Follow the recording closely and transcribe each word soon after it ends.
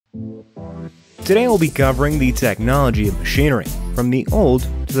Today we'll be covering the technology of machinery, from the old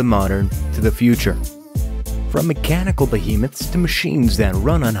to the modern to the future. From mechanical behemoths to machines that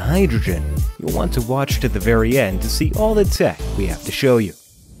run on hydrogen, you'll want to watch to the very end to see all the tech we have to show you.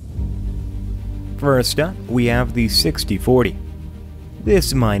 First up, we have the 6040.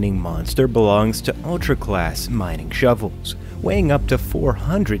 This mining monster belongs to ultra-class mining shovels, weighing up to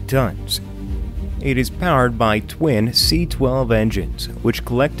 400 tons. It is powered by twin C12 engines, which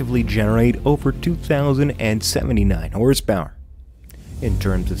collectively generate over 2,079 horsepower. In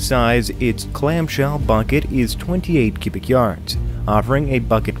terms of size, its clamshell bucket is 28 cubic yards, offering a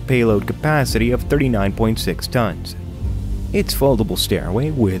bucket payload capacity of 39.6 tons. Its foldable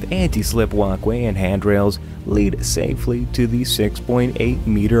stairway with anti-slip walkway and handrails lead safely to the 6.8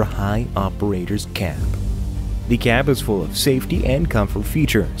 meter high operator's cab. The cab is full of safety and comfort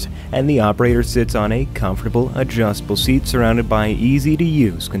features, and the operator sits on a comfortable adjustable seat surrounded by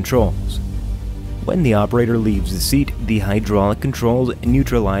easy-to-use controls. When the operator leaves the seat, the hydraulic controls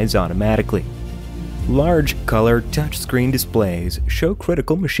neutralize automatically. Large color touchscreen displays show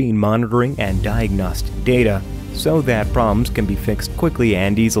critical machine monitoring and diagnostic data so that problems can be fixed quickly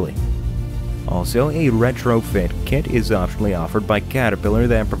and easily. Also, a retrofit kit is optionally offered by Caterpillar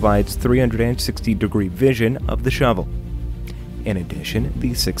that provides 360-degree vision of the shovel. In addition,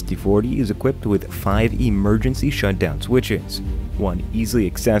 the 6040 is equipped with 5 emergency shutdown switches, 1 easily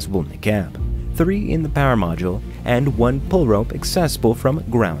accessible in the cab, 3 in the power module, and 1 pull rope accessible from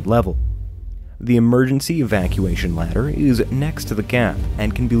ground level. The emergency evacuation ladder is next to the cab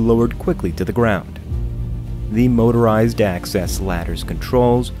and can be lowered quickly to the ground. The motorized access ladder's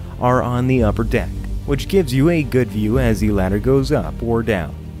controls are on the upper deck, which gives you a good view as the ladder goes up or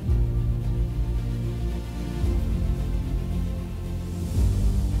down.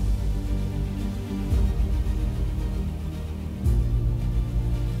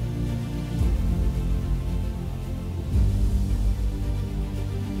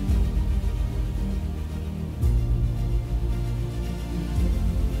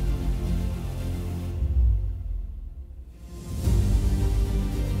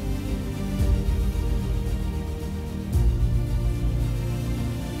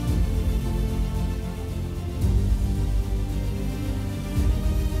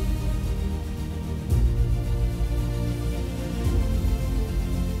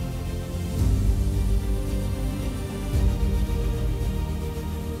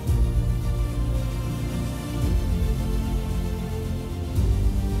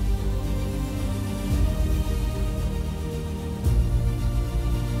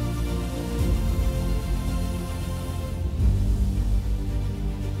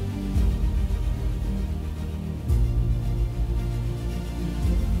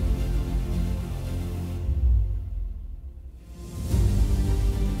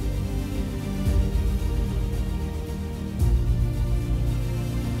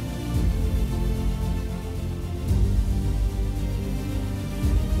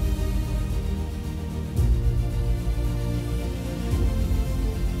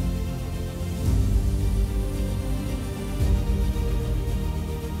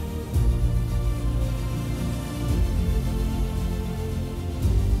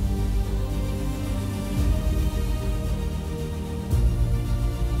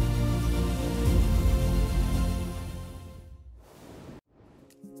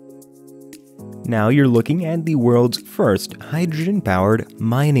 Now you're looking at the world's first hydrogen-powered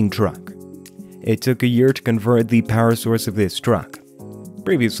mining truck. It took a year to convert the power source of this truck.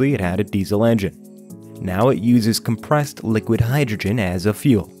 Previously, it had a diesel engine. Now it uses compressed liquid hydrogen as a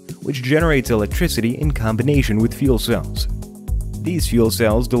fuel, which generates electricity in combination with fuel cells. These fuel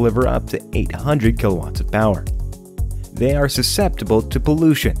cells deliver up to 800 kilowatts of power. They are susceptible to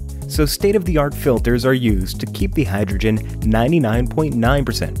pollution, so state-of-the-art filters are used to keep the hydrogen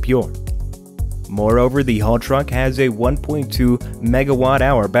 99.9% pure. Moreover, the haul truck has a 1.2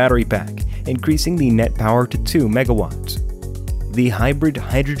 megawatt-hour battery pack, increasing the net power to 2 megawatts. The hybrid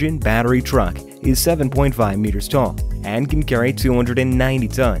hydrogen battery truck is 7.5 meters tall and can carry 290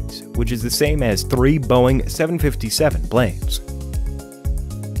 tons, which is the same as 3 Boeing 757 planes.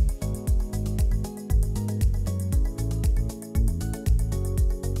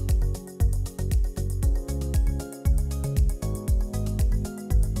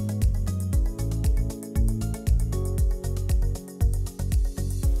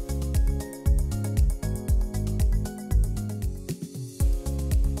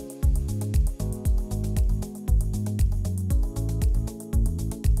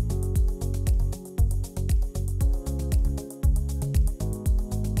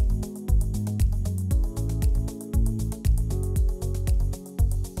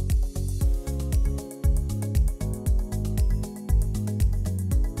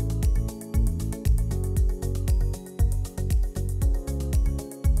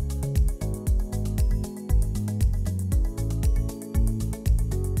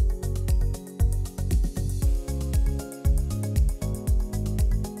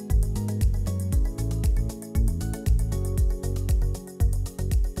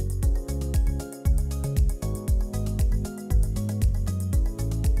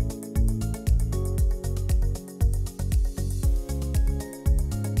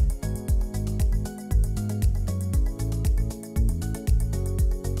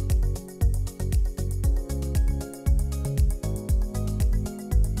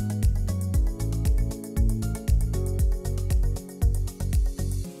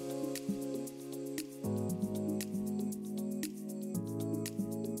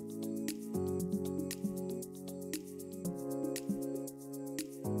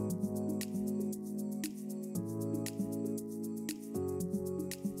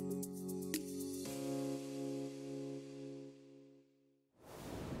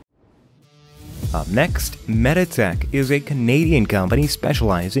 Up next, MEDATECH is a Canadian company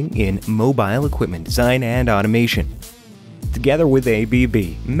specializing in mobile equipment design and automation. Together with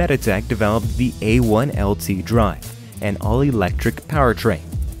ABB, MEDATECH developed the A1LT drive, an all-electric powertrain.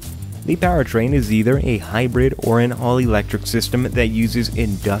 The powertrain is either a hybrid or an all-electric system that uses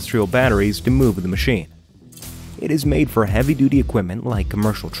industrial batteries to move the machine. It is made for heavy-duty equipment like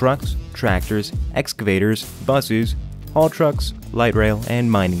commercial trucks, tractors, excavators, buses, haul trucks, light rail,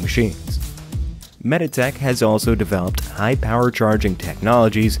 and mining machines. MEDATECH has also developed high-power charging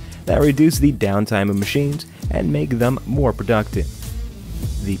technologies that reduce the downtime of machines and make them more productive.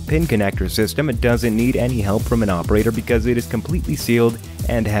 The pin connector system doesn't need any help from an operator because it is completely sealed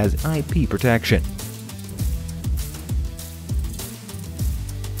and has IP protection.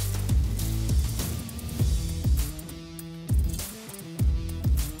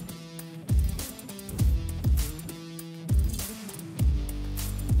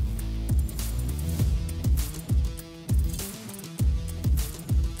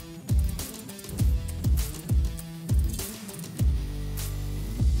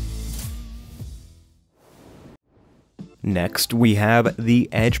 Next, we have the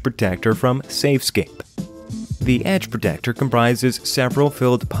Edge Protector from SAFESCAPE. The Edge Protector comprises several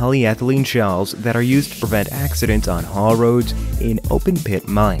filled polyethylene shells that are used to prevent accidents on haul roads in open-pit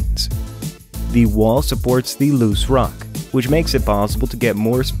mines. The wall supports the loose rock, which makes it possible to get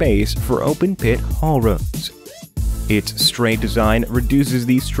more space for open-pit haul roads. Its straight design reduces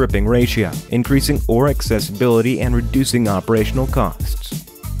the stripping ratio, increasing ore accessibility and reducing operational costs.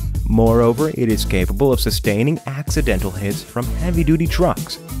 Moreover, it is capable of sustaining accidental hits from heavy-duty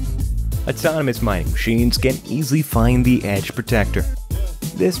trucks. Autonomous mining machines can easily find the Edge Protector.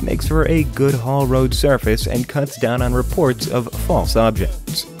 This makes for a good haul road surface and cuts down on reports of false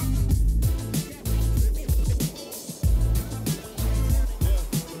objects.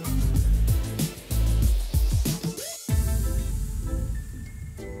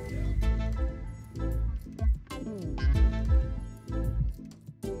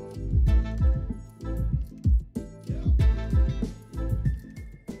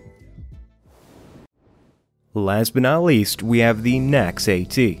 Last but not least, we have the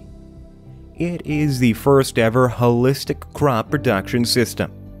NEXAT. It is the first ever holistic crop production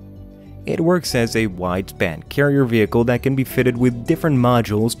system. It works as a wide-span carrier vehicle that can be fitted with different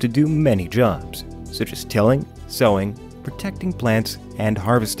modules to do many jobs, such as tilling, sowing, protecting plants, and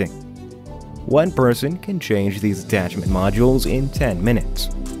harvesting. One person can change these attachment modules in 10 minutes.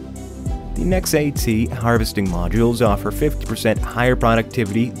 The NEXAT harvesting modules offer 50% higher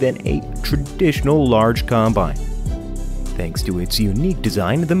productivity than a traditional large combine. Thanks to its unique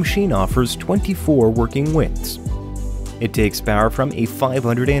design, the machine offers 24 working widths. It takes power from a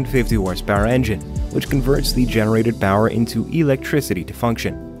 550 horsepower engine, which converts the generated power into electricity to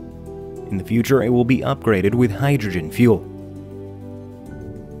function. In the future, it will be upgraded with hydrogen fuel.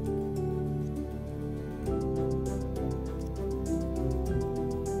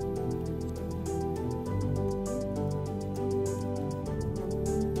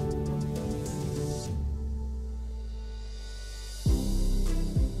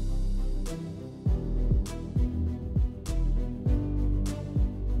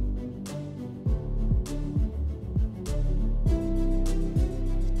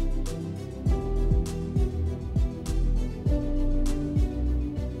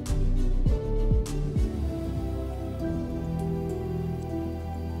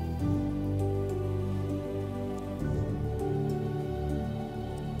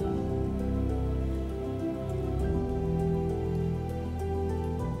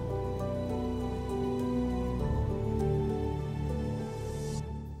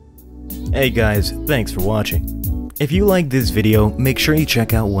 Hey guys, thanks for watching. If you like this video, make sure you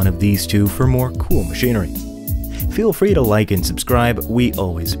check out one of these two for more cool machinery. Feel free to like and subscribe, we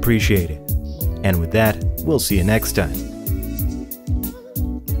always appreciate it. And with that, we'll see you next time.